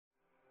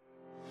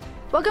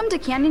Welcome to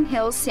Canyon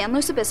Hills San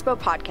Luis Obispo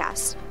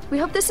podcast. We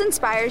hope this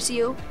inspires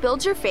you,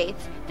 builds your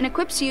faith, and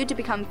equips you to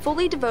become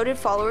fully devoted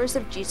followers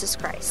of Jesus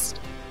Christ.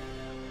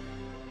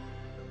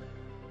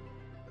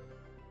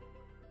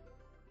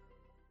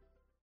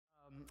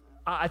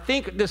 I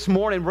think this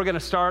morning we're going to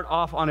start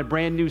off on a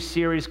brand new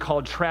series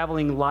called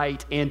Traveling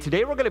Light, and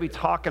today we're going to be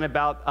talking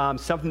about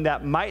something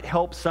that might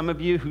help some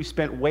of you who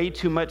spent way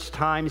too much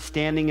time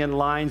standing in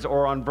lines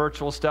or on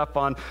virtual stuff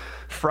on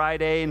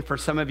Friday, and for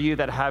some of you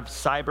that have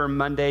Cyber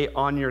Monday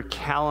on your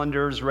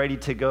calendars ready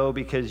to go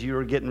because you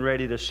are getting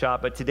ready to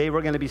shop. But today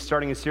we're going to be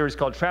starting a series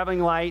called Traveling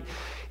Light,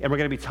 and we're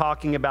going to be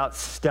talking about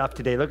stuff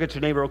today. Look at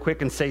your neighbor real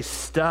quick and say,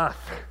 stuff.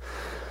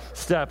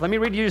 Let me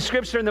read you the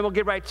scripture and then we'll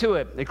get right to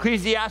it.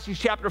 Ecclesiastes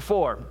chapter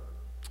 4.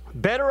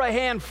 Better a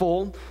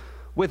handful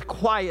with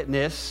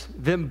quietness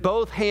than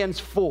both hands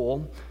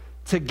full,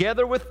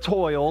 together with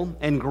toil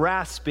and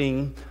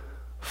grasping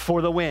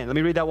for the wind. Let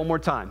me read that one more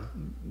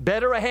time.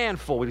 Better a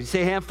handful. Would you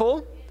say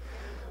handful?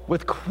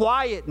 With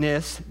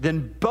quietness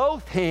than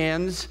both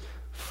hands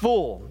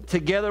full,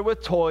 together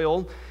with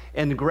toil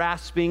and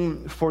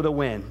grasping for the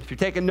wind. If you're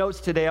taking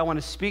notes today, I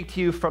want to speak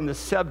to you from the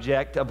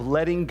subject of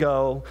letting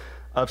go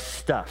of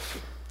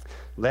stuff.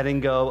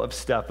 Letting go of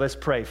stuff. Let's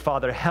pray.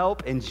 Father,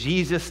 help in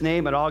Jesus'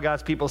 name. And all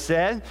God's people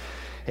said,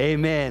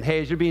 amen. Hey,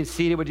 as you're being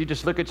seated, would you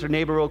just look at your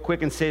neighbor real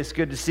quick and say, it's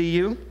good to see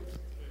you?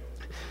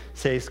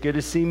 Say, it's good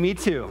to see me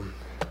too.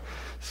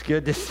 It's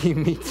good to see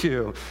me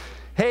too.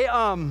 Hey,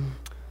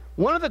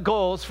 one of the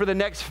goals for the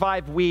next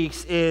 5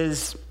 weeks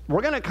is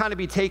we're going to kind of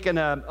be taking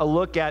a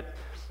look at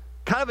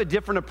kind of a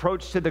different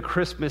approach to the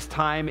Christmas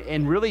time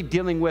and really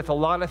dealing with a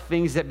lot of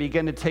things that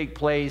begin to take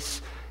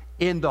place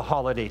in the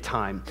holiday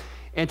time.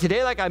 And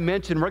today, like I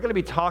mentioned, we're going to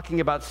be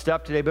talking about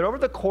stuff today, but over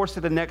the course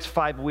of the next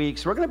 5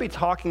 weeks, we're going to be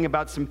talking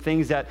about some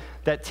things that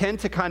tend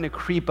to kind of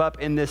creep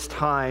up in this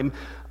time,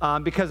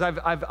 because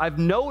I've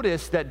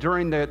noticed that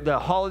during the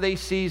holiday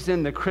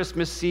season, the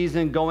Christmas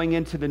season, going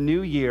into the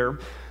new year,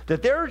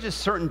 that there are just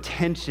certain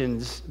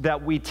tensions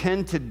that we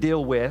tend to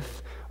deal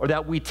with or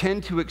that we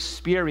tend to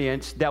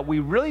experience that we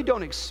really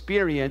don't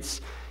experience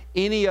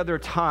any other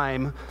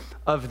time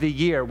of the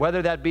year,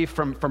 whether that be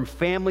from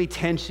family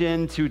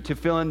tension to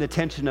feeling the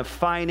tension of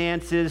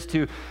finances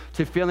to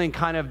feeling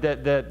kind of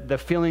the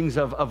feelings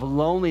of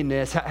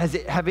loneliness.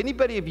 Have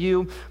anybody of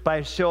you, by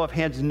a show of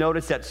hands,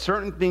 noticed that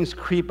certain things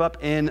creep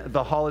up in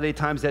the holiday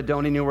times that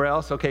don't anywhere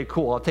else? Okay,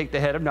 cool. I'll take the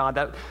head of nod.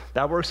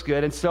 That works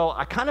good. And so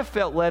I kind of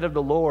felt led of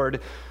the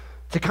Lord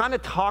to kind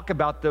of talk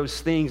about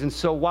those things. And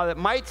so while it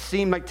might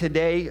seem like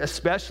today,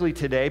 especially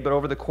today, but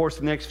over the course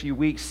of the next few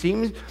weeks,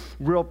 seems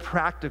real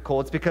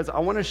practical, it's because I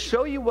want to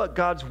show you what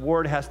God's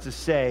Word has to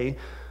say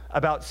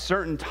about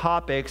certain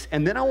topics,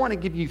 and then I want to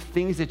give you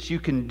things that you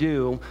can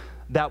do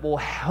that will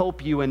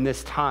help you in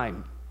this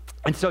time.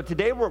 And so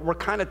today we're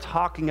kind of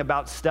talking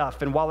about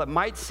stuff, and while it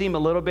might seem a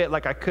little bit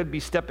like I could be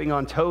stepping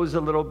on toes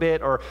a little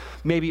bit or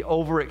maybe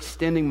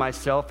overextending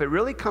myself, it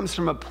really comes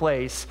from a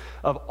place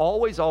of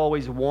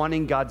always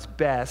wanting God's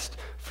best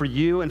for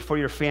you and for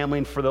your family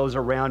and for those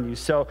around you.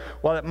 So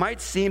while it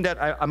might seem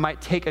that I might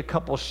take a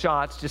couple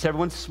shots, just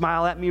everyone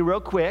smile at me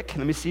real quick.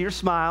 Let me see your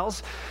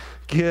smiles.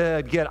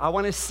 Good. I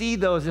want to see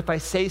those if I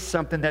say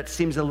something that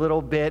seems a little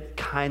bit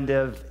kind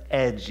of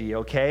edgy,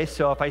 okay?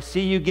 So if I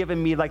see you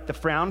giving me like the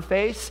frown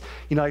face,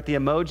 like the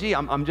emoji,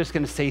 I'm just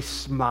going to say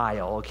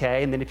smile,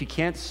 okay? And then if you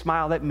can't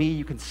smile at me,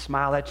 you can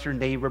smile at your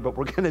neighbor, but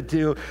we're going to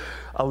do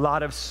a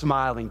lot of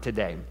smiling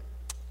today.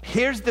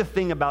 Here's the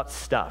thing about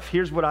stuff.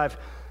 Here's what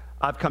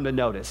I've come to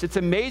notice. It's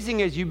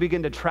amazing as you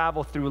begin to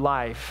travel through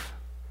life,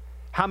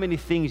 how many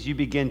things you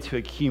begin to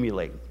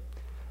accumulate.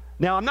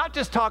 Now, I'm not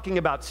just talking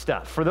about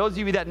stuff. For those of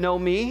you that know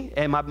me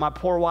and my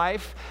poor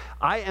wife,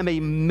 I am a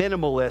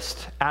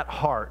minimalist at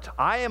heart.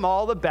 I am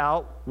all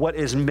about what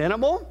is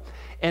minimal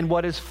and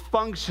what is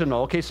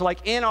functional. Okay, so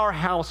like in our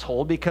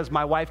household, because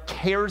my wife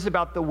cares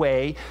about the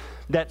way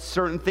that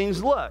certain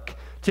things look.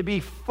 To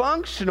be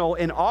functional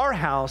in our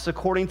house,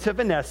 according to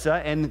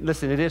Vanessa, and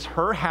listen, it is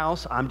her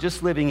house. I'm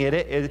just living in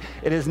it.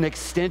 It is an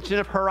extension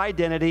of her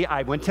identity.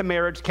 I went to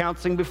marriage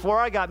counseling before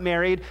I got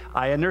married.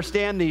 I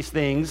understand these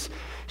things.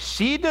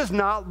 She does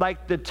not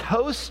like the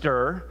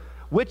toaster,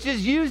 which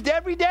is used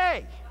every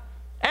day.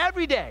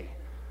 Every day.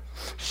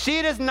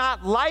 She does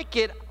not like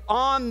it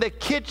on the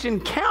kitchen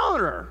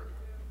counter.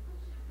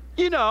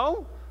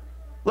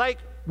 Like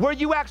where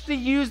you actually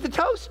use the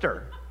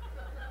toaster.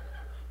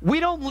 We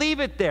don't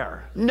leave it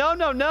there.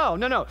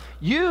 No.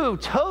 You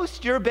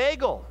toast your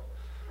bagel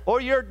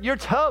or your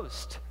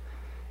toast,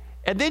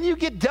 and then you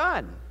get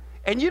done,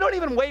 and you don't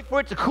even wait for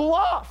it to cool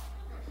off.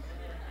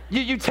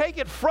 You take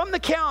it from the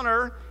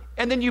counter,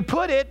 and then you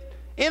put it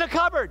in a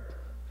cupboard,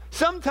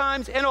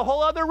 sometimes in a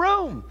whole other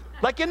room,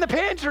 like in the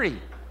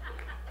pantry.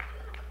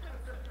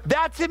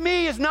 That to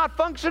me is not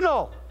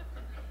functional.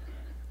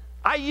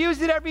 I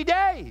use it every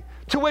day.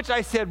 To which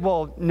I said,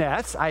 well,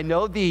 Ness, I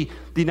know the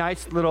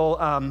nice little,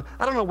 I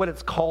don't know what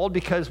it's called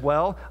because,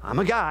 well, I'm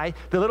a guy.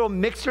 The little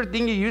mixer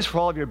thing you use for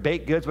all of your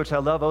baked goods, which I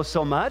love oh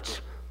so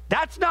much,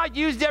 that's not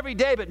used every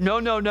day. But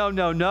no.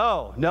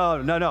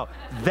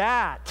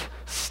 That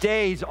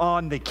stays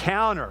on the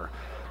counter,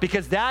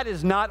 because that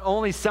is not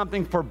only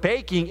something for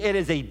baking, it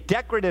is a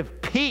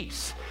decorative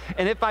piece.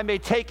 And if I may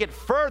take it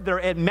further,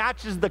 it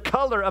matches the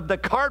color of the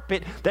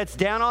carpet that's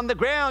down on the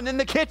ground in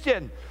the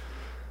kitchen.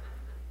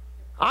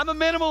 I'm a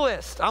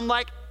minimalist. I'm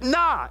like,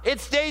 nah, it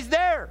stays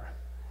there.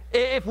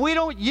 If we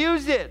don't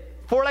use it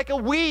for like a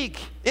week,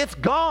 it's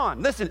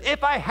gone. Listen,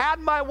 if I had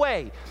my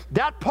way,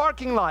 that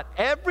parking lot,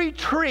 every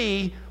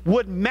tree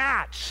would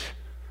match.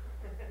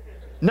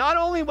 Not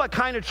only what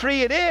kind of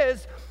tree it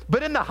is,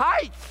 but in the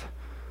height.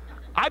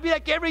 I'd be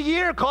like, every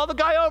year, call the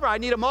guy over. I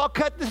need them all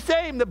cut the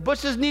same. The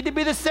bushes need to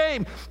be the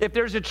same. If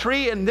there's a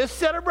tree in this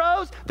set of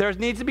rows, there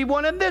needs to be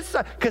one in this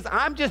side, because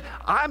I'm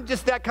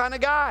just that kind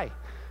of guy.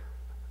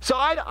 So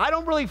I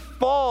don't really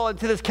fall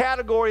into this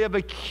category of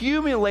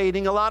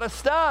accumulating a lot of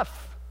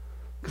stuff,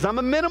 because I'm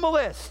a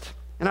minimalist,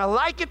 and I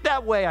like it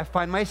that way. I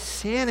find my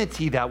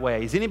sanity that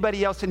way. Is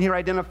anybody else in here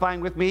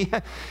identifying with me?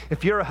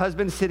 If you're a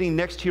husband sitting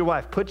next to your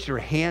wife, put your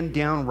hand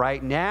down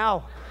right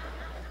now.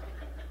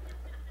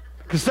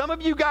 Because some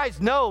of you guys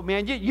know,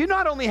 man, you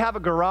not only have a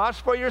garage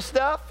for your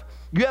stuff,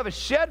 you have a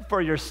shed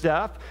for your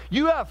stuff,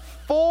 you have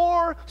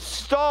 4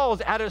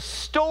 stalls at a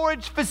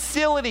storage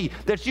facility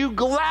that you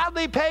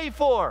gladly pay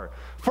for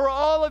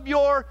all of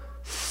your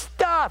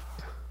stuff.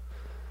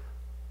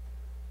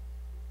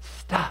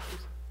 Stuff.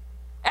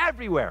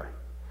 Everywhere.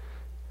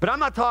 But I'm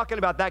not talking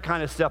about that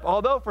kind of stuff.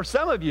 Although for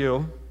some of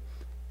you,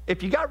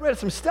 if you got rid of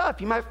some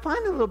stuff, you might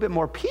find a little bit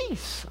more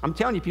peace. I'm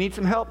telling you, if you need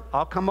some help,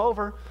 I'll come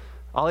over.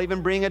 I'll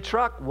even bring a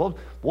truck.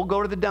 We'll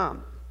go to the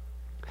dump.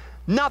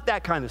 Not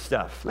that kind of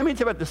stuff. Let me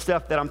tell you about the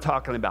stuff that I'm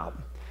talking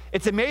about.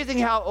 It's amazing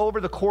how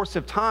over the course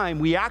of time,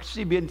 we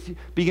actually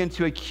begin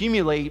to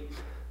accumulate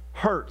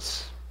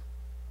hurts,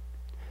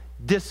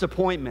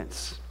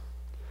 disappointments,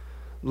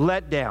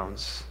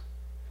 letdowns,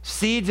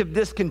 seeds of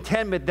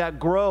discontentment that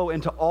grow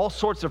into all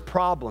sorts of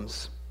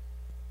problems.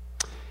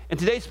 And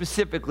today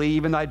specifically,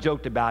 even though I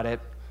joked about it,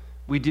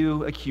 we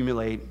do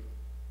accumulate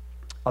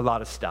a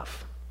lot of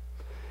stuff.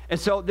 And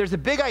so there's a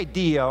big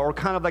idea, or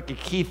kind of like a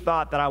key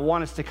thought, that I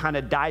want us to kind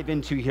of dive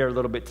into here a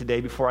little bit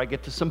today before I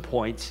get to some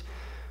points.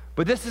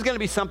 But this is going to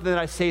be something that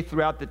I say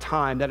throughout the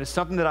time that is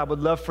something that I would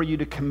love for you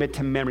to commit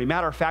to memory.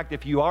 Matter of fact,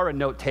 if you are a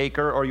note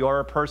taker or you are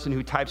a person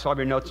who types all of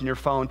your notes in your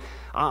phone,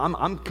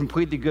 I'm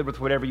completely good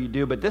with whatever you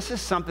do. But this is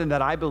something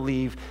that I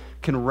believe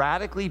can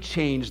radically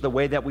change the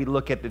way that we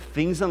look at the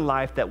things in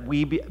life that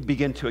we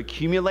begin to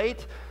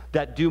accumulate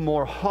that do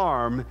more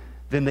harm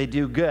than they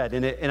do good.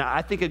 And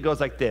I think it goes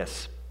like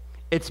this.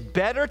 It's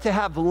better to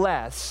have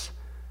less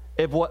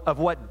of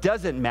what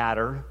doesn't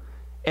matter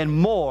and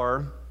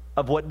more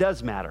of what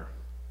does matter.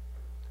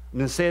 I'm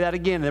going to say that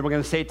again, and then we're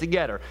going to say it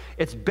together.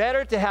 It's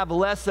better to have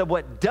less of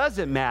what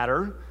doesn't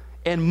matter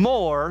and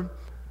more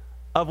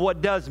of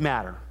what does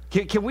matter.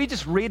 Can we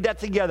just read that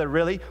together,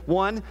 really?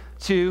 1,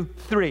 2,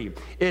 3.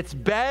 It's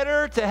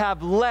better to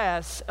have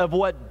less of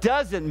what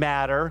doesn't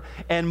matter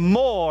and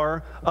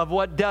more of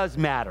what does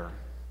matter.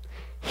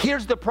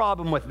 Here's the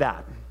problem with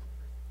that.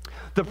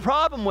 The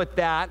problem with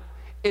that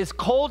is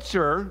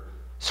culture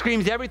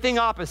screams everything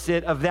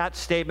opposite of that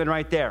statement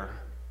right there.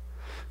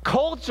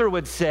 Culture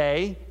would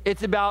say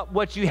it's about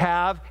what you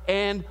have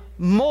and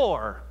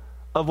more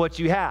of what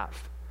you have.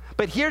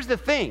 But here's the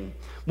thing.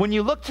 When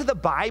you look to the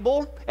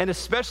Bible, and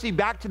especially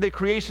back to the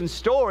creation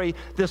story,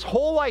 this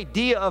whole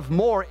idea of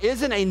more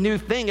isn't a new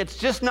thing. It's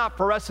just not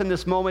for us in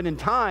this moment in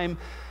time.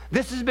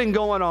 This has been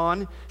going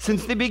on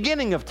since the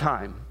beginning of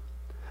time.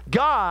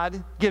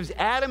 God gives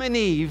Adam and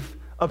Eve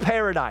a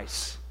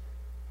paradise,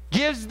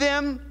 gives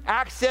them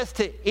access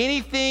to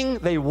anything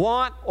they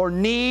want or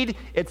need.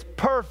 It's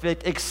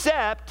perfect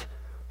except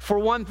for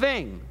one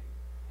thing.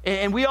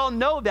 And we all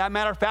know that.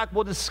 Matter of fact,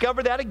 we'll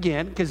discover that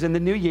again, because in the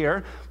new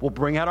year, we'll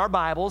bring out our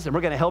Bibles, and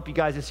we're going to help you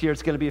guys this year.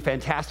 It's going to be a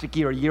fantastic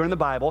year, a year in the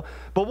Bible.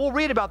 But we'll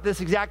read about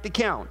this exact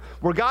account,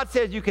 where God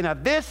says you can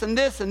have this and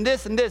this and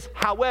this and this,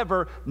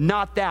 however,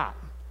 not that.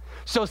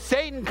 So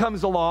Satan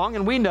comes along,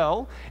 and we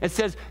know, and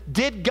says,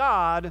 did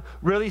God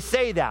really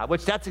say that?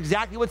 Which that's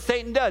exactly what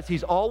Satan does.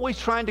 He's always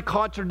trying to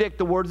contradict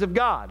the words of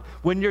God.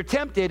 When you're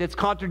tempted, it's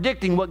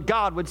contradicting what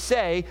God would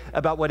say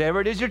about whatever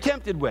it is you're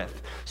tempted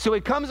with. So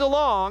he comes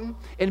along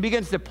and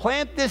begins to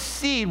plant this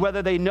seed,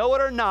 whether they know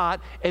it or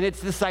not, and it's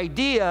this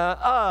idea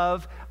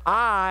of,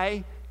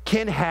 I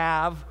can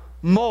have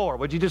more.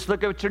 Would you just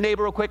look at your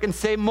neighbor real quick and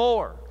say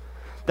more?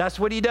 That's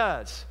what he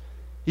does.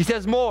 He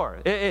says more.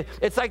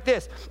 It's like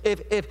this. If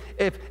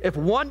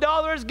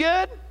 $1 is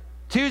good,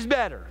 2's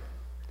better.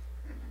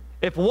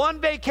 If one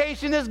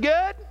vacation is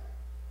good,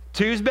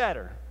 2's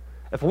better.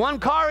 If one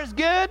car is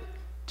good,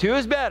 2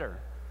 is better.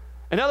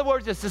 In other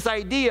words, it's this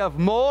idea of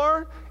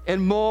more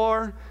and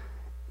more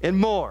and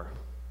more.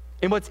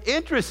 And what's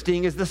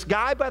interesting is this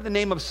guy by the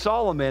name of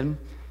Solomon,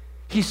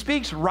 he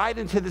speaks right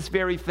into this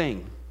very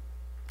thing.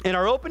 In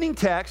our opening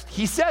text,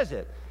 he says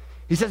it.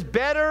 He says,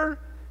 better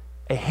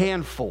a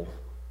handful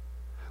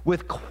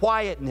with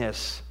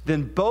quietness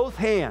than both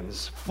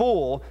hands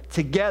full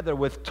together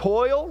with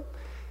toil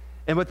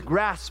and with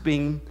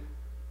grasping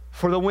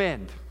for the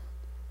wind.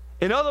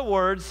 In other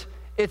words,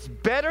 it's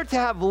better to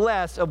have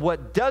less of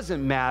what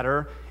doesn't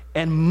matter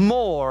and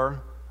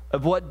more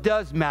of what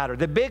does matter.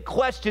 The big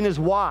question is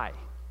why?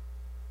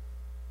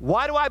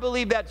 Why do I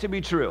believe that to be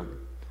true?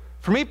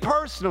 For me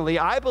personally,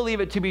 I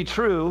believe it to be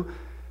true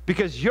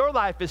because your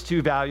life is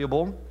too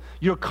valuable,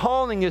 your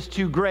calling is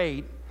too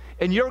great,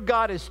 and your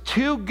God is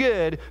too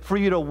good for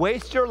you to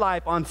waste your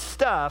life on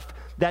stuff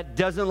that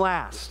doesn't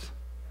last.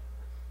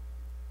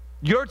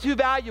 You're too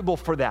valuable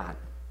for that.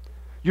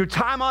 Your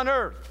time on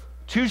earth,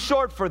 too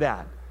short for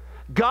that.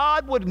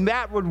 God would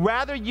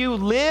rather you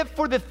live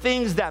for the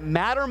things that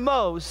matter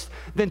most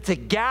than to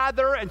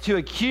gather and to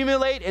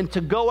accumulate and to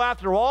go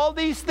after all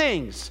these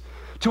things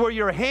to where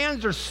your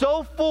hands are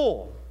so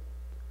full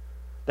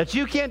that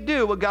you can't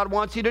do what God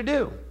wants you to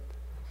do.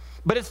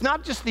 But it's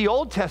not just the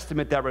Old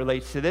Testament that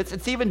relates to this.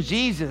 It's even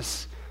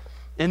Jesus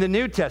in the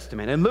New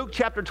Testament. In Luke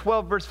chapter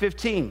 12, verse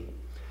 15,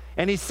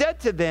 and he said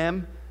to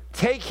them,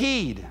 take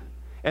heed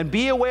and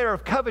be aware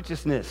of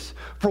covetousness,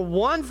 for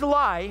one's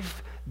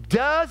life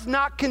does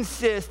not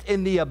consist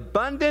in the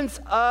abundance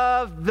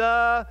of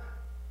the,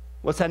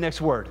 what's that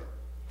next word?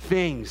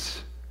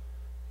 Things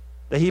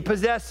that he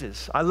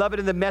possesses. I love it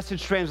in the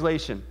Message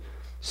translation.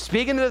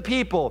 Speaking to the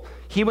people,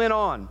 he went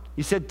on.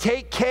 He said,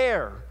 take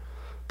care.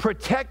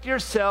 Protect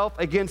yourself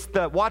against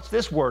the, watch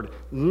this word,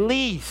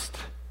 least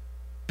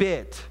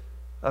bit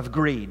of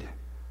greed.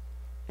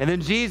 And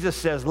then Jesus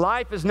says,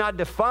 life is not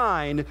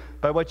defined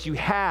by what you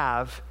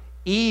have,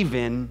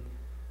 even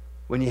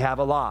when you have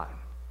a lot.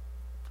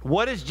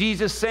 What is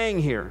Jesus saying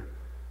here?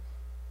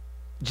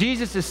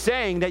 Jesus is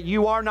saying that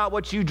you are not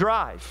what you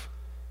drive.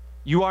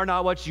 You are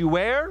not what you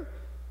wear.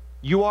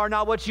 You are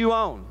not what you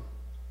own.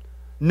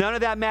 None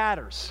of that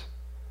matters.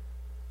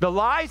 The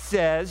lie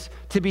says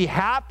to be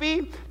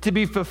happy, to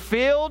be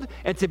fulfilled,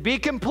 and to be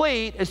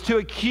complete is to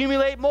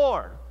accumulate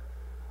more.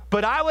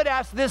 But I would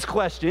ask this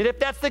question, and if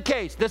that's the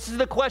case, this is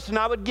the question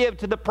I would give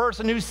to the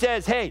person who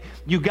says, hey,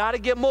 you got to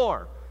get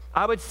more.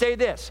 I would say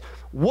this,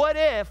 what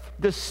if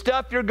the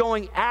stuff you're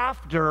going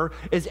after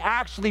is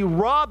actually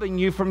robbing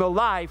you from the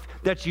life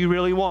that you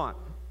really want?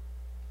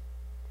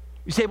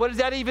 You say, what does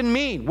that even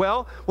mean?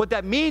 Well, what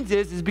that means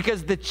is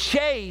because the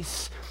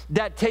chase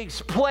that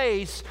takes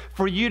place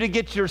for you to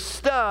get your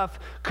stuff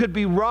could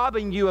be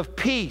robbing you of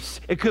peace.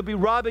 It could be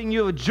robbing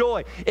you of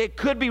joy. It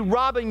could be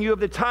robbing you of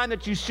the time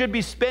that you should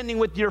be spending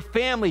with your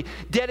family,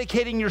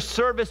 dedicating your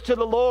service to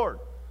the Lord.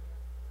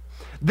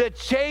 The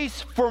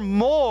chase for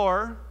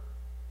more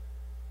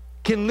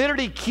can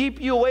literally keep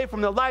you away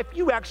from the life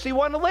you actually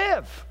want to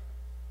live.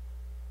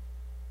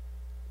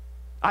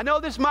 I know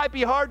this might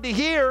be hard to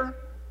hear,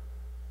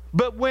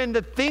 but when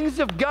the things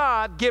of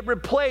God get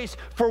replaced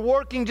for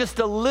working just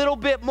a little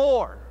bit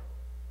more,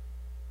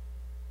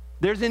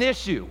 there's an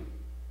issue.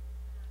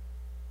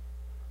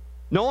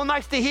 No one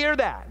likes to hear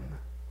that.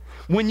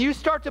 When you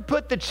start to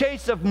put the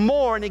chase of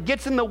more and it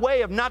gets in the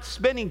way of not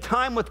spending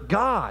time with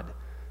God,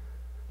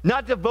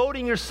 not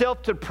devoting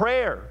yourself to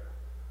prayer,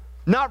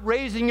 not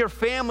raising your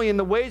family in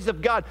the ways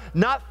of God,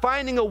 not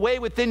finding a way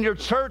within your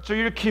church or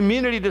your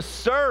community to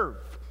serve,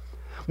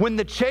 when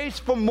the chase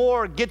for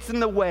more gets in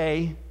the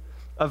way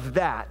of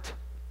that,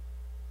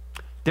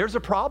 there's a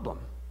problem.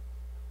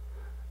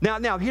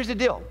 Now, here's the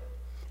deal.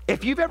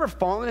 If you've ever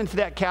fallen into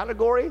that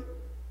category,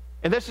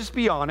 and let's just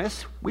be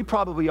honest, we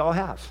probably all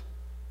have,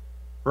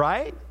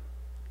 right?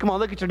 Come on,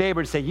 look at your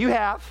neighbor and say, you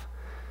have.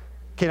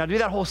 Okay, now do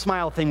that whole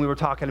smile thing we were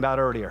talking about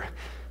earlier.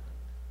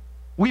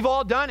 We've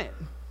all done it.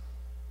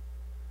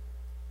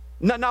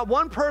 Not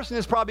one person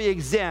is probably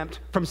exempt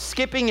from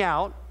skipping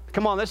out.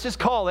 Come on, let's just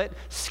call it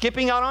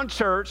skipping out on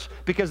church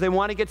because they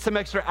want to get some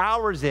extra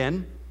hours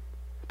in.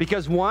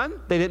 Because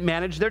one, they didn't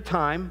manage their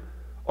time,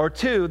 or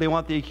two, they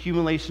want the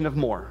accumulation of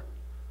more.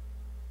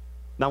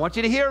 Now, I want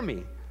you to hear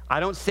me. I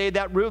don't say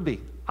that rudely.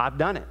 I've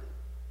done it.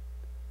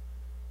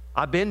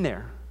 I've been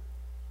there.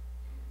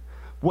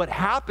 What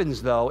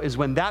happens, though, is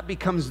when that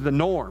becomes the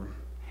norm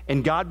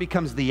and God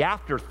becomes the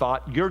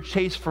afterthought, your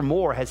chase for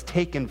more has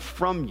taken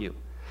from you.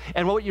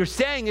 And what you're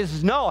saying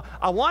is, no,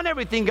 I want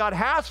everything God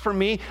has for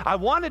me. I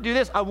want to do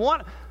this.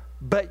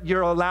 But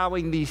you're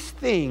allowing these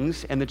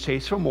things and the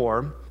chase for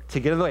more to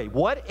get in the way.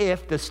 What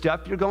if the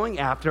stuff you're going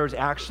after is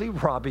actually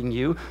robbing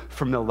you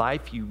from the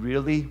life you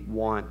really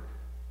want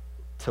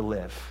to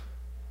live?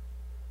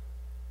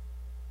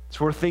 It's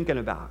worth thinking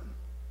about.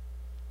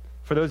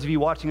 For those of you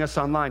watching us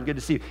online, good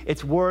to see you.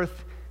 It's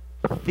worth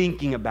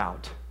thinking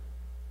about.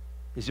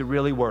 Is it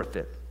really worth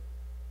it?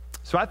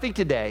 So I think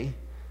today,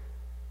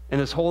 in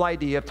this whole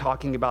idea of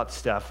talking about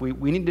stuff,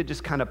 we need to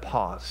just kind of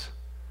pause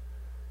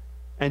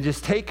and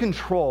just take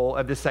control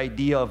of this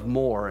idea of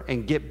more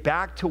and get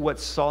back to what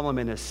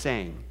Solomon is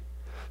saying.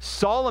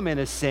 Solomon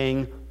is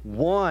saying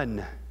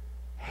one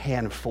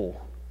handful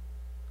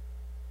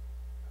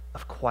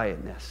of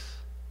quietness.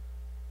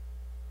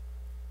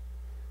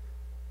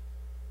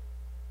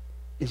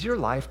 Is your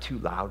life too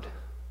loud?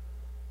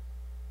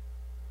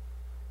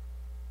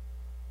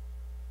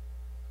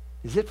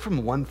 Is it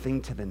from one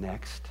thing to the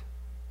next?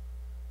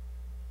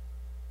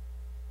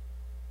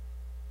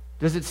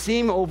 Does it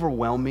seem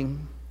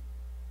overwhelming?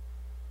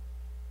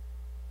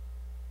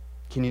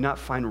 Can you not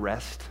find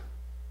rest?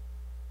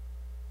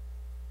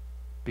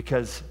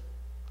 Because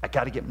I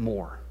got to get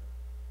more.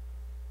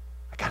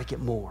 I got to get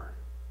more.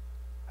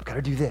 I've got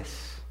to do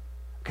this.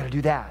 I've got to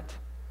do that.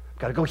 I've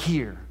got to go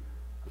here.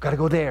 I've got to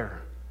go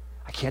there.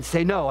 I can't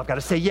say no. I've got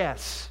to say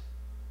yes.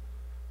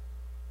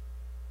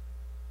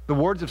 The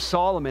words of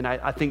Solomon,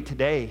 I think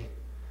today,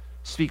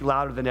 speak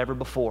louder than ever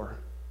before.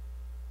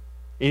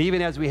 And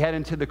even as we head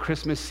into the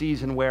Christmas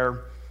season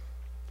where,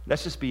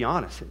 let's just be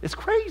honest, it's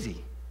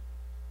crazy.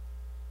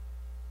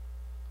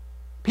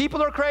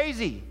 People are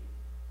crazy.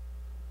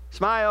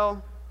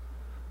 Smile.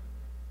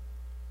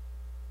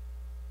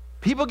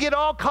 People get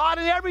all caught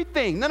in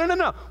everything.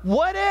 No.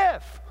 What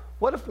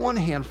if one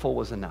handful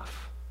was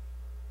enough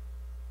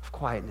of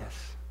quietness?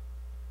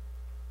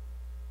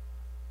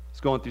 I was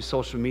going through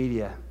social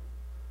media,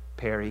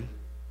 Perry.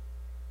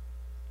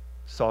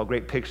 Saw a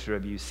great picture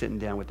of you sitting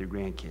down with your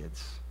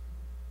grandkids.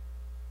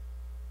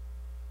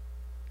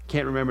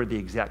 Can't remember the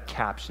exact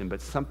caption,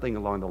 but something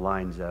along the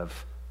lines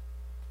of,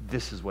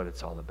 this is what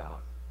it's all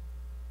about.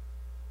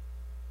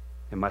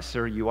 And my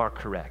sir, you are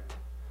correct.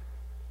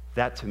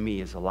 That to me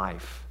is a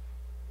life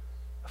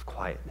of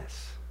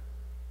quietness.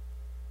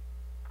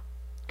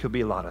 Could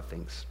be a lot of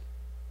things.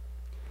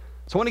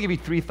 So I want to give you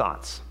 3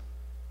 thoughts.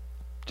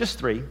 Just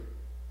 3.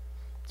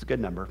 It's a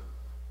good number.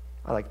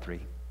 I like 3.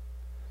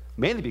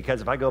 Mainly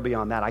because if I go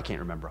beyond that, I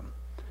can't remember them.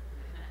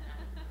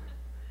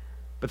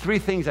 But 3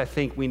 things I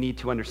think we need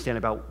to understand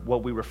about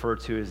what we refer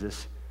to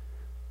as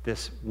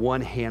this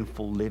one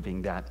handful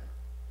living that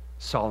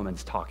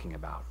Solomon's talking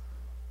about.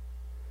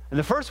 And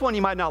the first one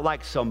you might not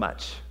like so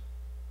much.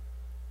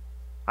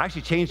 I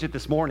actually changed it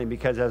this morning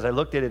because as I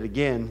looked at it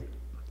again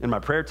in my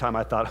prayer time,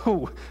 I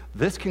thought,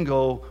 this can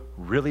go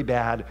really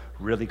bad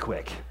really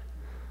quick.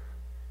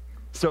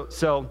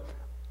 So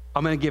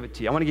I'm going to give it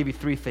to you. I want to give you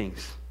 3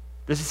 things.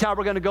 This is how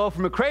we're going to go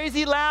from a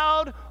crazy,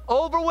 loud,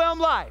 overwhelmed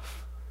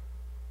life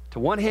to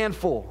one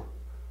handful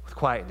with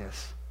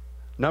quietness.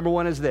 Number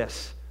 1 is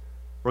this.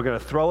 We're going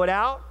to throw it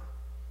out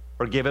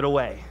or give it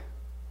away.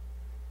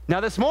 Now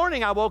this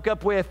morning I woke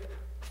up with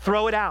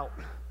throw it out.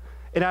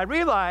 And I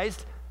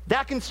realized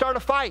that can start a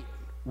fight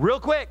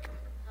real quick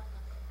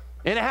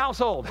in a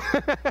household.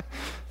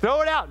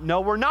 Throw it out.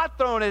 No, we're not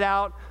throwing it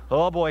out.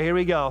 Oh boy, here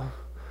we go.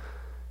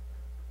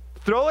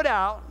 Throw it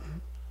out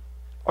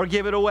or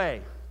give it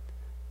away.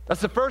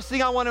 That's the first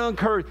thing I want to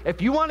encourage.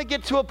 If you want to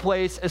get to a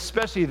place,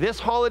 especially this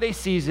holiday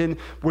season,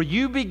 where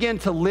you begin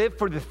to live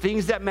for the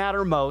things that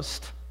matter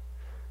most,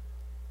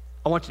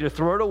 I want you to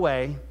throw it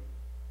away,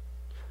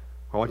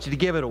 or I want you to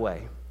give it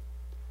away.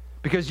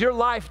 Because your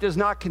life does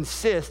not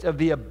consist of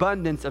the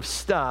abundance of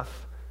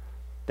stuff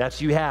that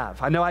you have.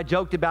 I know I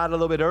joked about it a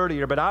little bit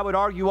earlier, but I would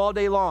argue all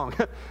day long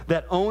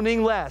that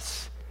owning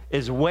less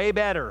is way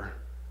better.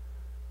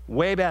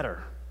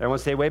 Everyone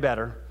say way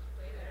better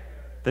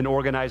than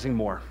organizing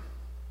more.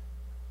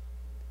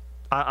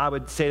 I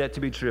would say that to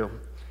be true.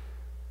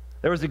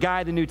 There was a guy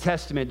in the New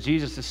Testament,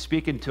 Jesus is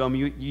speaking to him.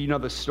 You know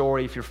the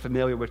story if you're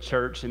familiar with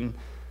church and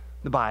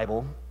the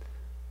Bible.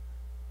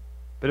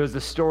 But it was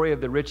the story of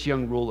the rich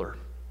young ruler.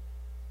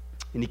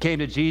 And he came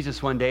to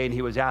Jesus one day and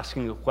he was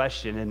asking a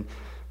question. And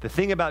the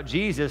thing about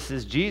Jesus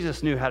is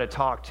Jesus knew how to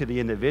talk to the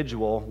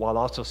individual while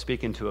also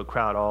speaking to a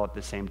crowd all at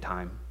the same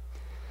time.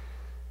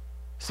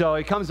 So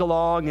he comes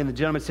along and the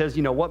gentleman says,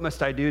 what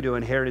must I do to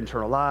inherit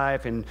eternal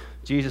life? And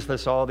Jesus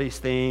lists all these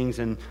things.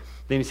 And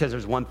then he says,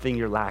 there's one thing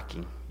you're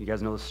lacking. You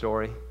guys know the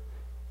story?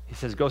 He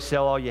says, go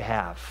sell all you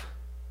have.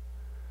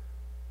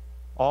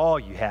 All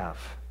you have.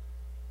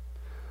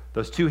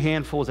 Those 2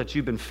 handfuls that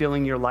you've been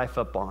filling your life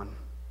up on.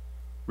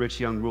 Rich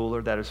young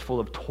ruler that is full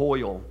of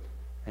toil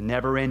and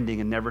never ending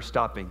and never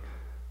stopping.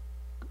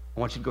 I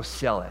want you to go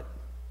sell it.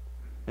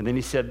 And then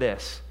he said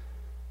this,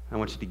 I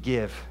want you to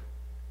give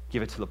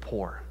it to the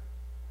poor.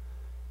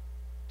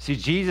 See,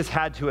 Jesus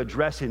had to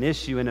address an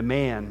issue in a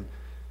man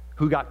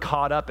who got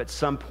caught up at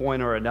some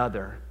point or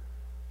another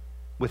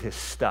with his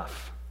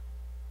stuff.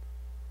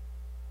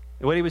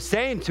 And what he was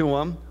saying to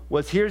him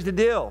was, here's the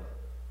deal.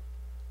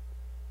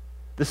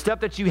 The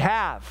stuff that you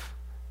have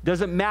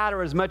doesn't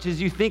matter as much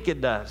as you think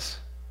it does.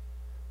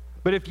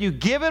 But if you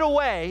give it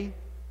away,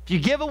 if you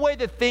give away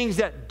the things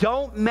that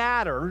don't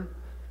matter,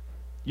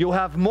 you'll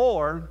have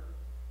more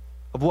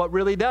of what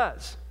really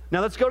does.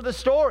 Now let's go to the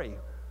story.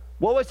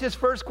 What was his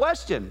first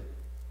question?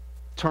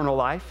 Eternal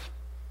life.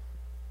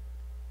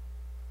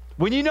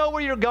 When you know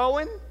where you're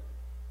going,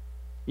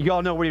 you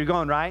all know where you're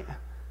going, right? Yeah.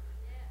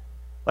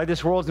 Like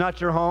this world's not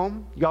your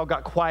home. You all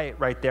got quiet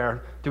right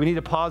there. Do we need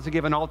to pause to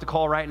give an altar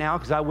call right now?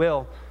 Because I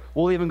will.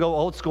 We'll even go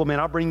old school, man.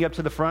 I'll bring you up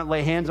to the front,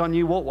 lay hands on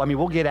you.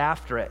 We'll get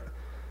after it.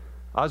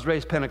 I was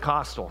raised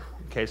Pentecostal,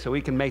 okay, so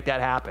we can make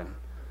that happen.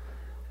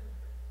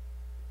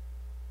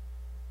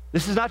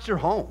 This is not your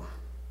home.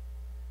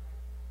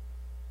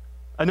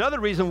 Another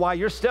reason why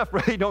your stuff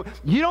really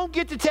you don't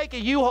get to take a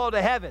U-Haul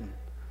to heaven.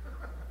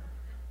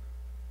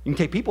 You can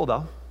take people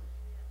though,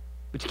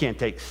 but you can't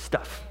take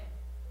stuff.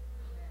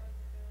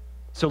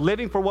 So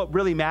living for what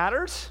really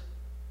matters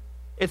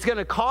It's going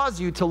to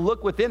cause you to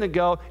look within and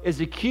go,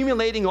 is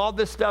accumulating all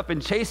this stuff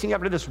and chasing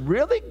after this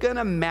really going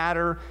to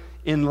matter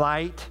in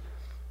light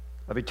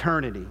of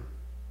eternity?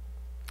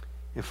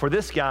 And for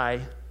this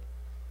guy,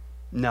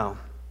 no.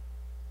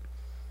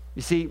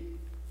 You see,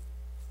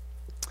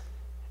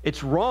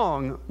 it's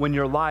wrong when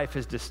your life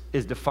is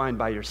defined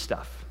by your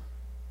stuff.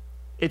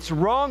 It's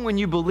wrong when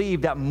you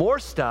believe that more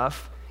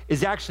stuff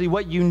is actually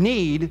what you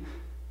need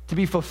to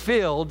be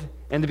fulfilled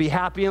and to be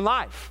happy in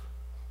life.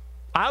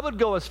 I would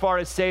go as far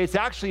as say it's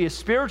actually a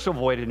spiritual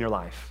void in your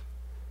life.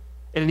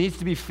 And it needs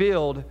to be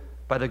filled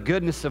by the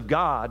goodness of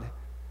God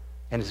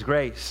and His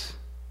grace.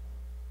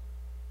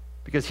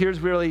 Because here's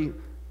really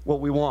what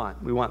we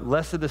want. We want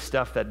less of the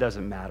stuff that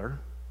doesn't matter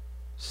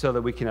so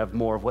that we can have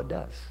more of what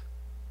does.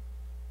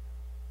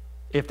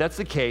 If that's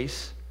the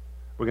case,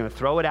 we're going to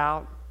throw it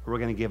out or we're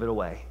going to give it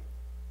away.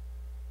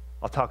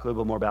 I'll talk a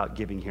little bit more about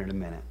giving here in a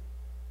minute.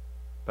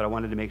 But I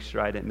wanted to make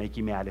sure I didn't make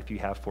you mad if you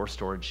have 4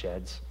 storage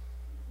sheds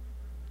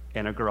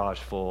and a garage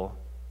full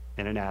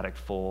and an attic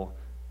full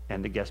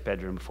and the guest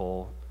bedroom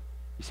full.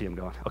 You see them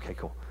going, okay,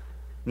 cool.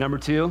 Number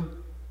 2,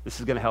 this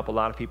is going to help a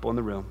lot of people in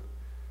the room.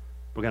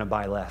 We're going to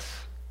buy less.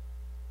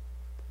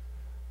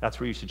 That's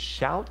where you should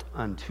shout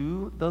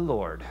unto the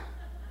Lord.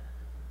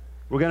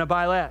 We're going to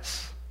buy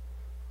less.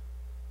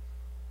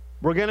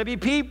 We're going to be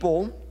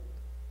people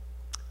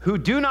who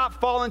do not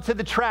fall into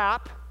the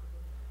trap.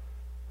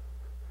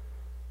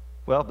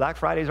 Well, Black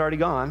Friday's already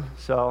gone,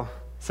 so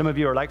some of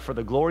you are like, for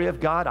the glory of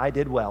God, I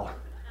did well.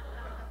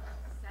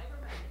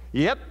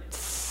 Yep,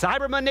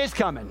 Cyber Monday's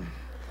coming.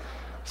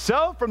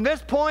 So from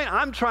this point,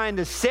 I'm trying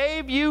to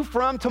save you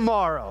from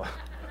tomorrow.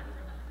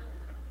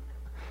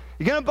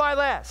 You're going to buy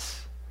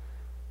less.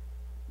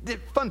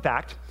 Fun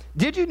fact,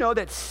 did you know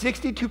that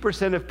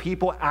 62% of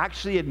people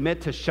actually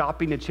admit to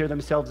shopping to cheer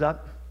themselves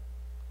up?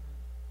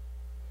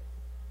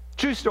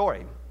 True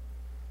story.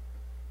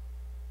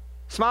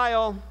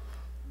 Smile.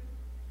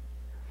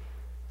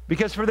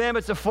 Because for them,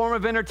 it's a form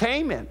of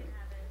entertainment.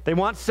 They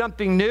want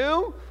something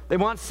new. They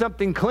want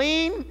something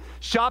clean.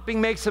 Shopping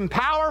makes them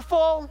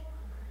powerful.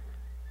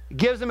 It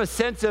gives them a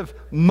sense of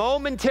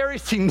momentary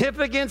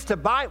significance to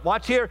buy,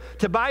 watch here,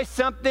 to buy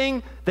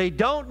something they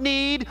don't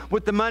need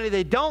with the money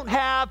they don't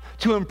have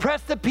to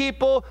impress the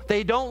people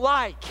they don't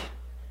like.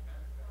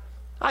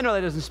 I know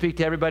that doesn't speak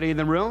to everybody in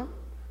the room.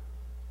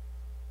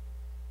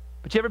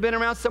 But you ever been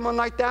around someone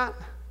like that?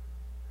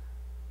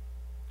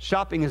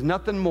 Shopping is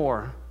nothing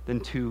more than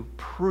to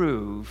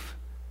prove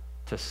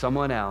to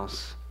someone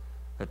else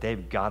that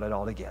they've got it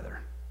all together.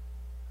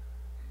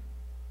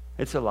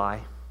 It's a lie.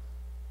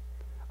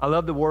 I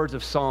love the words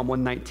of Psalm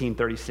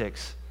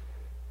 119:36.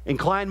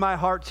 Incline my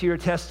heart to your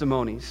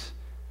testimonies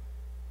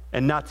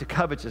and not to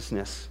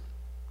covetousness.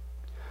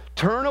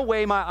 Turn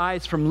away my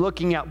eyes from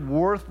looking at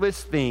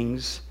worthless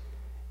things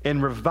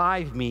and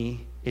revive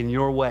me in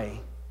your way.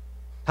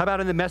 How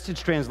about in the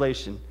Message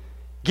translation?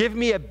 Give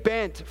me a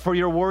bent for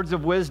your words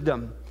of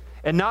wisdom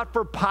and not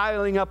for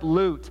piling up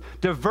loot.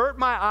 Divert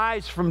my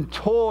eyes from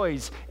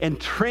toys and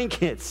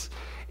trinkets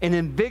and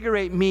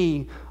invigorate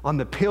me on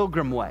the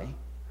pilgrim way.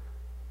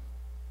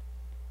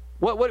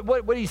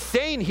 What he's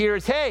saying here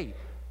is, hey,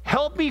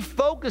 help me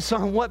focus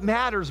on what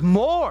matters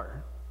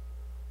more,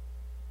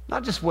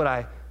 not just what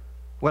I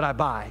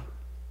buy.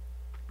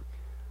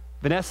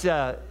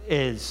 Vanessa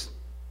is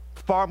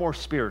far more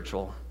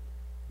spiritual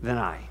than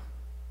I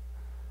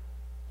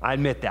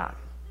admit that.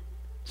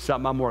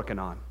 Something I'm working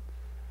on.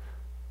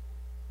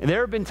 And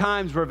there have been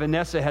times where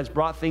Vanessa has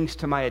brought things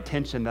to my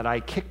attention that I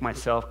kick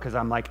myself because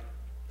I'm like,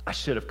 I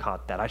should have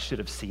caught that. I should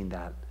have seen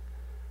that.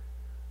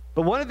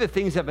 But one of the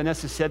things that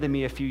Vanessa said to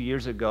me a few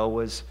years ago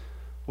was,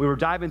 we were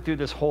diving through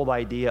this whole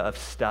idea of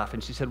stuff,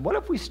 and she said, what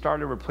if we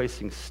started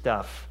replacing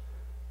stuff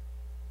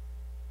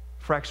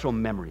for actual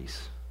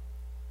memories?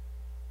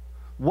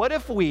 What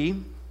if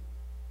we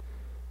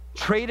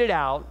traded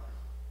out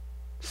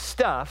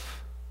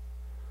stuff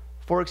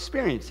for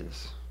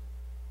experiences?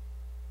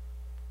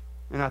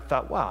 And I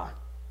thought, wow.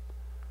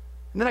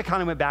 And then I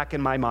kind of went back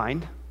in my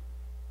mind,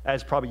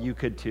 as probably you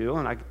could too,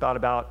 and I thought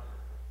about,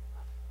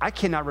 I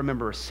cannot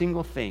remember a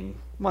single thing,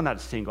 well, not a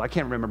single, I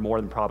can't remember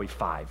more than probably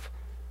 5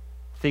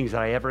 things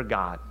that I ever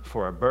got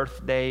for a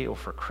birthday or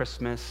for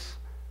Christmas,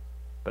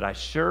 but I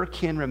sure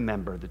can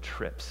remember the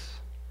trips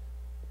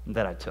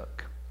that I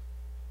took,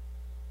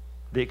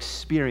 the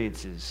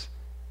experiences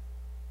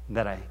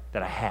that I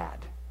had.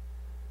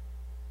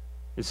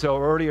 And so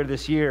earlier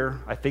this year,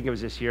 I think it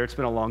was this year, it's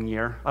been a long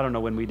year. I don't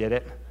know when we did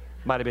it.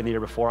 Might have been the year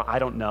before, I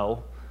don't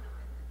know.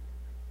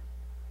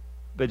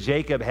 But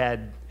Jacob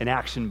had an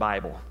Action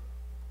Bible.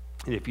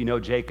 And if you know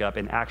Jacob,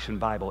 an Action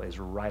Bible is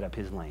right up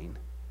his lane.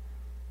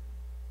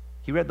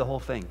 He read the whole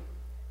thing,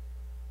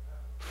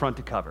 front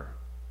to cover.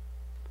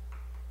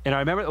 And I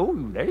remember, oh,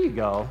 there you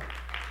go.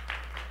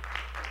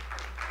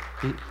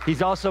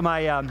 He's also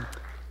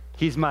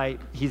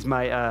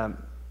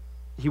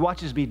he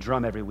watches me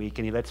drum every week,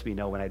 and he lets me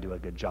know when I do a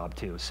good job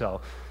too.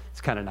 So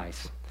it's kind of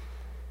nice.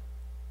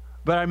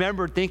 But I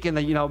remember thinking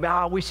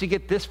that, we should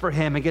get this for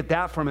him and get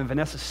that for him. And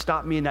Vanessa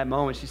stopped me in that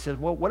moment. She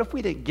said, well, what if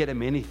we didn't get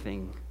him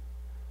anything?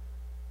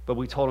 but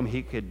we told him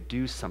he could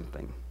do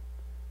something.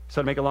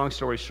 So to make a long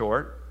story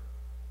short,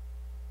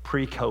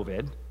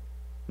 pre-COVID,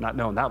 not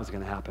knowing that was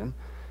going to happen,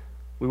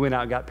 we went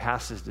out and got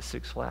passes to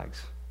Six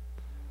Flags.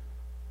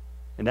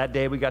 And that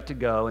day we got to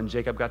go, and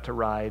Jacob got to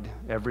ride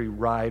every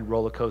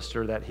roller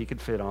coaster that he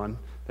could fit on,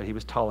 that he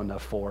was tall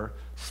enough for.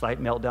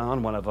 Slight meltdown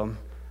on one of them.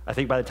 I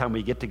think by the time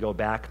we get to go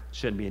back,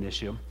 shouldn't be an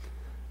issue.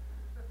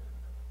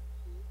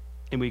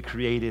 And we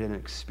created an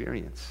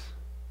experience.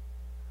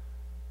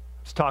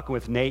 I was talking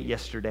with Nate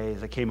yesterday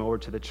as I came over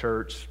to the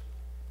church.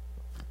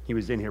 He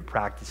was in here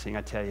practicing.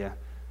 I tell you,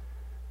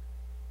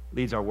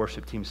 leads our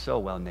worship team so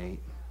well,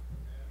 Nate.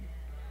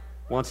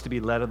 Wants to be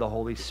led of the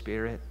Holy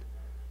Spirit.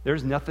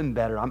 There's nothing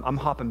better. I'm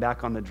hopping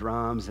back on the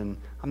drums, and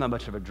I'm not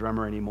much of a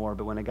drummer anymore,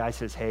 but when a guy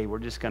says, hey, we're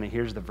just going to,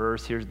 here's the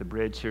verse, here's the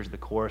bridge, here's the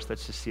chorus,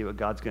 let's just see what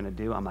God's going to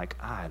do, I'm like,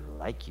 I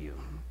like you.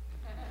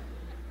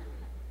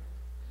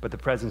 But the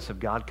presence of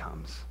God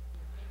comes.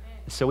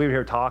 Amen. So we were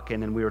here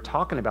talking, and we were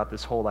talking about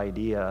this whole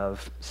idea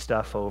of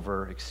stuff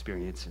over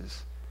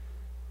experiences.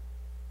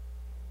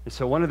 And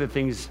so one of the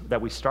things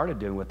that we started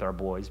doing with our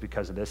boys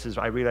because of this is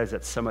I realize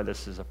that some of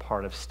this is a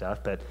part of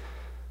stuff, but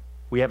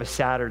we have a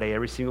Saturday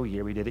every single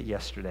year. We did it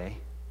yesterday,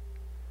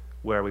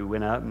 where we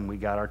went up and we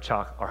got our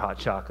hot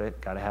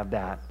chocolate. Got to have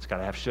that. It's got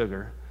to have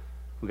sugar.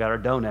 We got our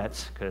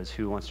donuts, because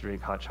who wants to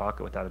drink hot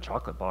chocolate without a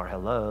chocolate bar?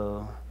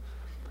 Hello.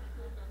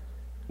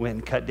 Went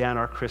and cut down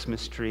our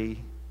Christmas tree,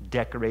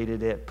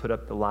 decorated it, put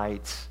up the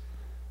lights,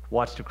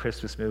 watched a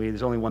Christmas movie.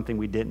 There's only one thing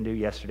we didn't do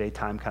yesterday.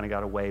 Time kind of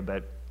got away,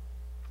 but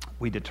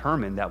we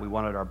determined that we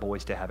wanted our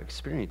boys to have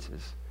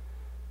experiences.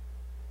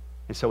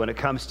 And so when it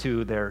comes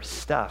to their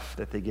stuff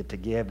that they get to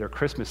give, their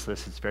Christmas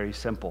list, it's very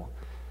simple.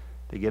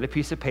 They get a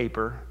piece of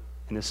paper,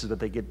 and this is what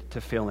they get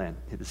to fill in.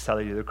 This is how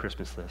they do their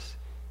Christmas list.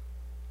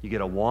 You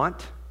get a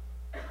want,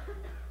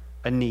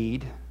 a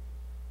need,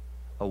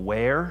 a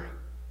where,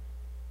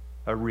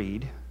 a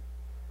read,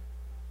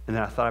 and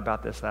then I thought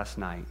about this last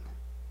night,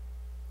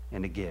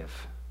 and a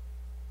give.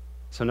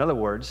 So in other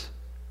words,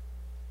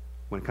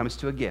 when it comes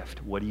to a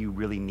gift, what do you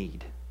really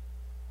need?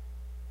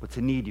 What's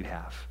a need you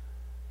have?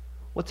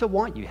 What's a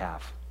want you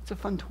have? What's a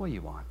fun toy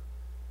you want?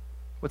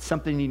 What's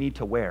something you need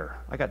to wear?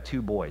 I got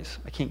 2 boys.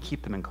 I can't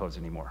keep them in clothes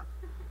anymore.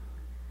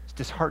 It's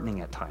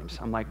disheartening at times.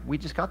 I'm like, we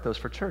just got those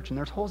for church, and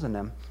there's holes in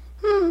them.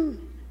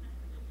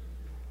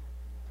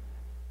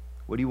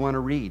 What do you want to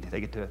read? They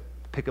get to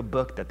pick a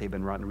book that they've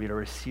been wanting to read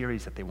or a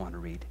series that they want to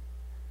read.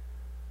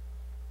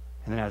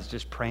 And then I was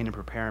just praying and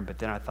preparing, but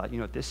then I thought,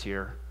 this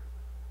year,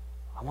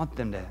 I want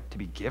them to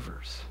be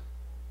givers.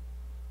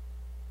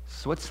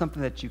 So what's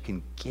something that you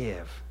can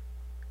give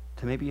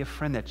to maybe a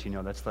friend that you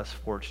know that's less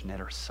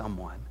fortunate or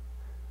someone?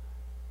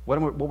 What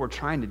we're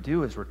trying to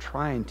do is we're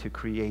trying to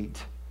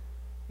create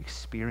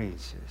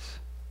experiences.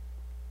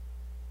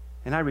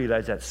 And I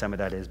realize that some of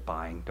that is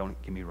buying, don't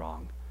get me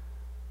wrong.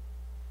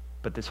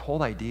 But this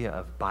whole idea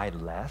of buy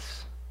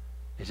less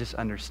is just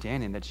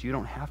understanding that you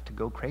don't have to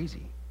go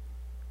crazy.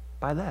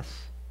 Buy less.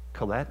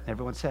 Colette,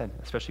 everyone said,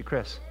 especially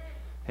Chris.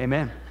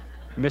 Amen.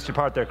 You missed your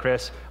part there,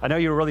 Chris. I know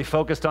you were really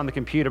focused on the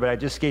computer, but I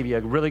just gave you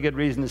a really good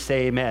reason to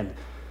say amen.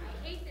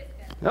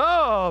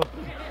 Oh,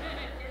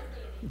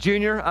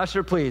 Junior,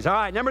 usher, please. All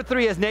right, number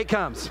 3 as Nate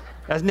comes.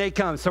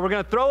 So we're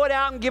going to throw it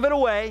out and give it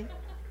away.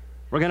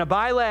 We're going to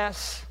buy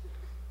less.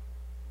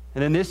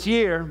 And then this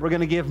year, we're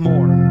going to give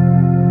more.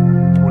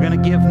 We're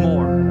going to give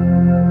more.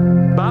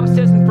 The Bible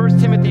says in 1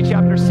 Timothy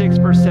chapter 6,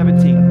 verse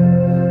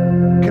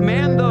 17,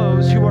 command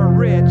those who are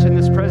rich in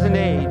this present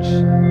age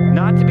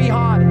not to be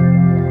haughty,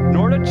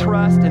 nor to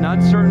trust in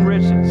uncertain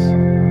riches,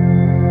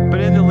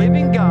 but in the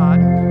living God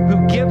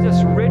who gives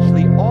us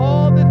richly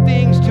all the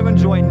things to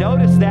enjoy.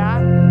 Notice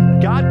that.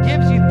 God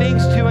gives you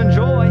things to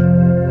enjoy.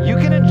 You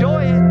can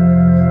enjoy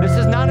it. This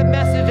is not a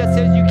message that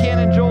says you can't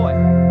enjoy.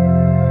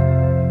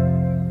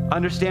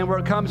 Understand where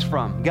it comes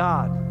from.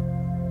 God.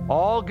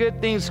 All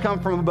good things come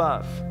from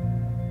above.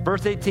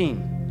 Verse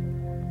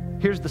 18.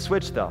 Here's the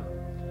switch though.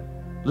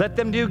 Let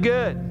them do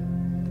good,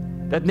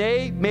 that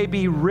they may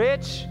be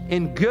rich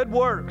in good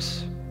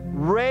works,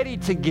 ready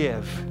to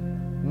give,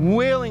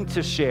 willing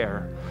to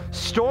share,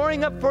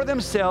 storing up for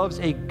themselves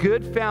a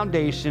good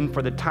foundation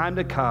for the time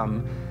to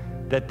come,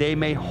 that they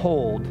may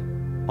hold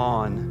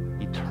on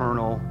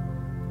eternal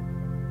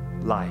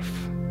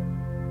life.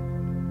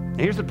 And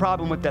here's the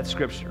problem with that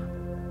scripture.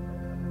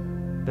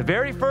 The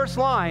very first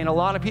line, a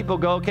lot of people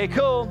go, okay,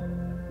 cool,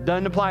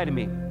 doesn't apply to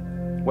me.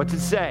 What's it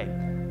say?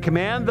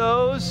 Command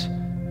those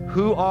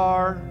who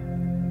are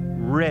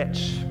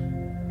rich.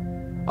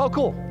 Oh,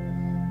 cool.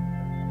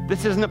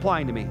 This isn't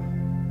applying to me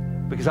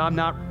because I'm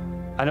not,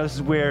 I know this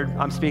is weird,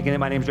 I'm speaking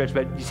and my name's Rich,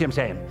 but you see what I'm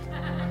saying?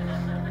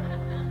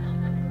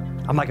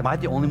 I'm like, am I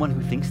the only one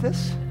who thinks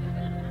this?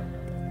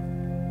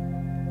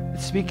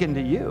 It's speaking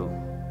to you.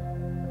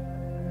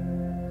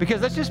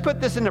 Because let's just put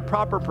this into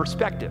proper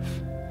perspective.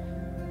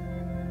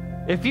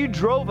 If you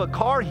drove a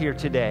car here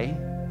today,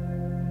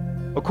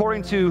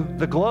 according to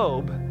the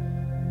Globe,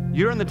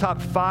 you're in the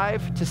top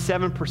 5 to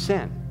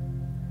 7%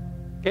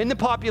 in the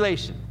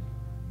population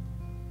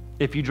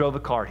if you drove a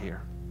car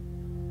here.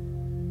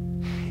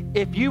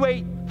 If you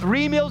ate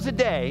 3 meals a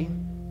day,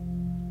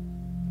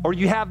 or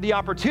you have the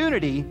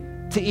opportunity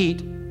to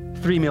eat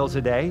 3 meals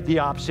a day, the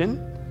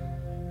option,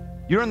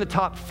 you're in the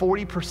top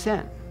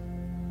 40%.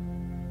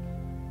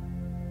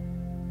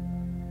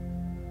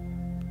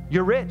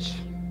 You're rich.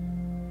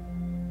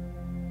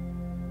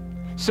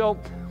 So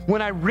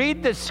when I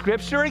read this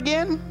scripture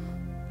again,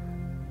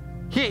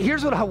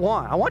 here's what I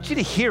want. I want you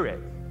to hear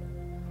it.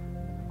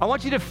 I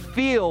want you to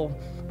feel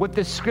what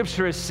this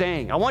scripture is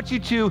saying. I want you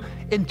to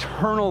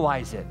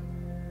internalize it.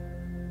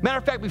 Matter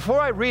of fact,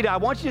 before I read it, I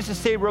want you just to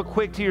say real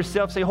quick to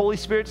yourself, say, Holy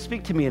Spirit,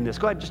 speak to me in this.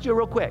 Go ahead, just do it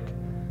real quick.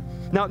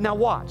 Now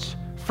watch.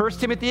 1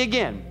 Timothy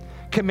again.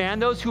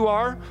 Command those who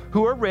are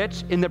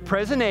rich in the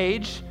present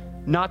age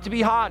not to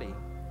be haughty,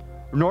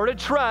 nor to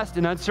trust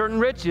in uncertain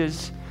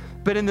riches,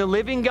 but in the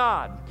living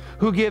God,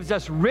 who gives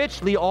us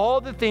richly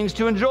all the things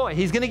to enjoy.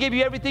 He's going to give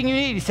you everything you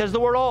need. He says the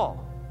word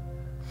all.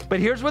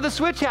 But here's where the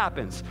switch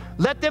happens.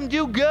 Let them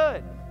do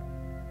good,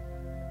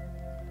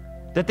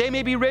 that they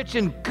may be rich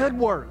in good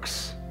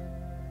works,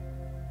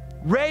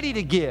 ready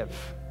to give.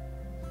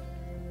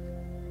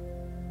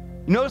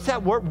 Notice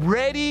that word,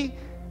 ready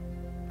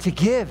to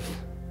give.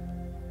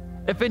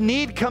 If a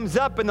need comes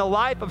up in the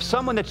life of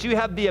someone that you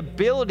have the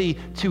ability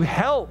to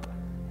help,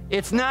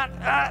 it's not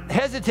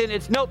hesitant,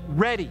 it's no,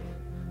 ready.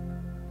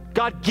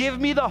 God, give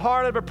me the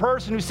heart of a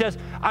person who says,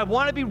 I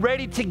want to be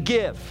ready to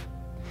give.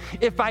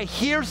 If I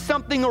hear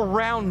something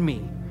around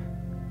me,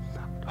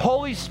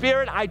 Holy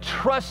Spirit, I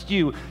trust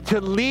you to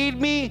lead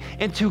me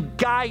and to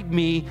guide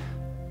me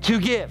to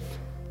give.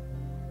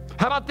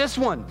 How about this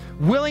one?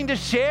 Willing to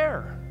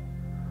share.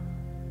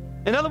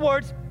 In other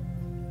words,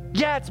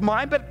 yeah, it's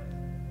mine, but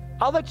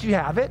I'll let you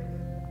have it.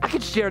 I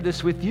can share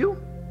this with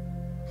you.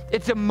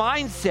 It's a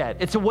mindset.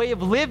 It's a way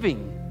of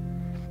living.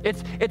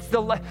 It's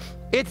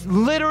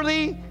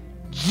literally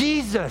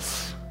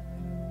Jesus,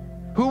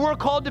 who we're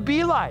called to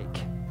be like.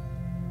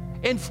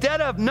 Instead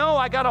of, no,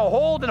 I got to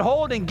hold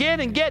and get,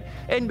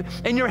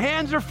 and your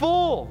hands are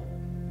full.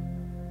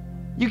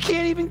 You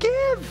can't even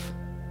give.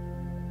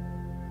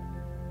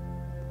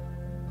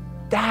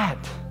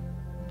 That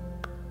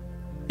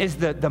is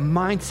the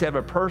mindset of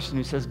a person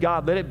who says,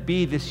 God, let it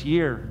be this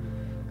year.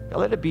 God,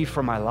 let it be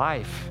for my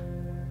life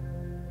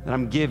that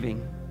I'm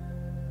giving.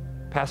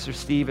 Pastor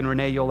Steve and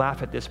Renee, you'll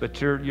laugh at this, but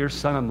your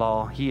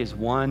son-in-law, he is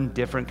one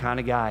different kind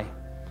of guy.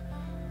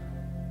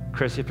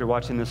 Chris, if you're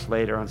watching this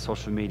later on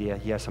social media,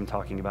 yes, I'm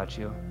talking about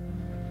you.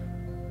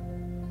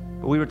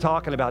 But we were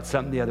talking about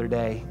something the other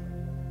day,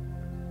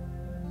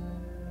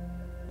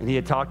 and he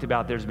had talked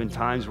about there's been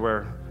times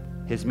where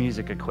his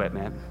music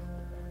equipment,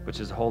 which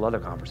is a whole other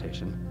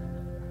conversation,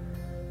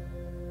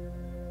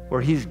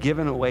 where he's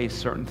given away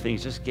certain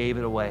things, just gave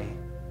it away,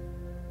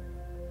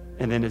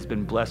 and then has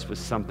been blessed with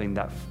something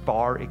that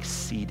far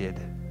exceeded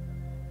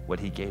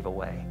what he gave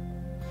away,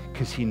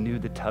 because he knew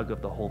the tug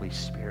of the Holy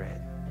Spirit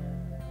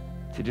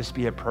to just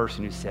be a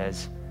person who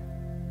says,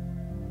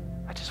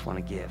 I just want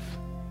to give.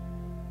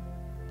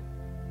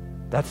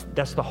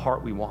 That's the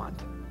heart we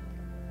want.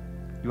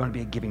 You want to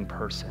be a giving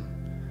person.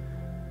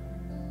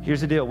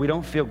 Here's the deal. We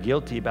don't feel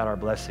guilty about our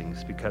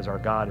blessings because our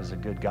God is a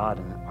good God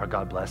and our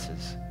God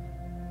blesses.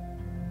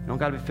 You don't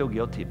got to feel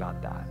guilty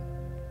about that.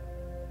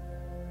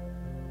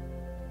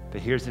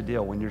 But here's the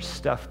deal. When your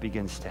stuff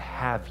begins to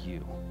have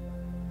you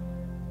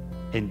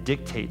and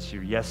dictates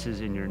your yeses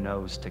and your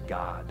nos to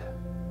God,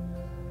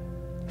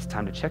 it's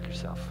time to check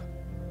yourself.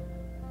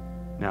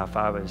 Now, if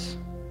I was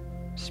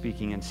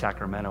speaking in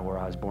Sacramento where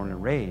I was born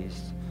and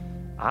raised,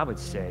 I would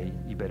say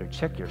you better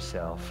check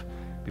yourself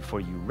before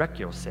you wreck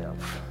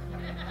yourself.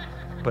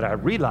 But I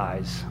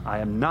realize I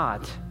am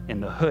not in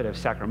the hood of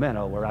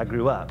Sacramento where I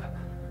grew up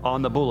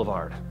on the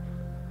boulevard.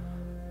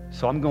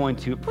 So I'm going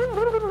to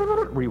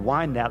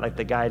rewind that like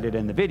the guy did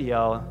in the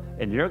video,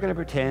 and you're going to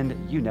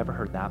pretend you never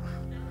heard that.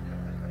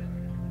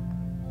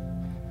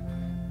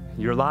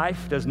 Your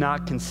life does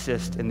not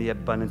consist in the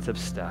abundance of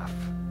stuff,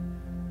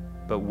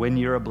 but when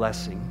you're a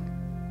blessing,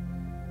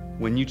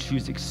 when you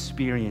choose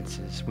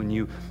experiences, when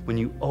you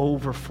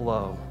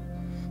overflow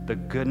the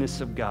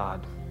goodness of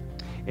God,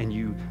 and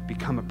you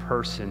become a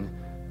person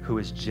who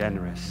is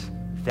generous,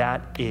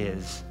 that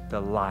is the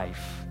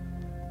life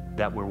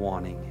that we're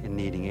wanting and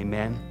needing.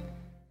 Amen?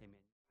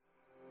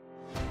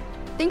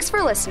 Thanks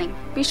for listening.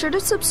 Be sure to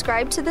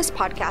subscribe to this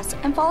podcast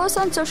and follow us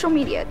on social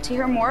media to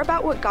hear more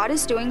about what God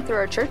is doing through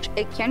our church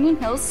at Canyon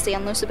Hills,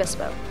 San Luis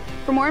Obispo.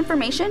 For more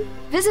information,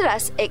 visit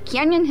us at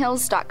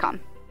canyonhills.com.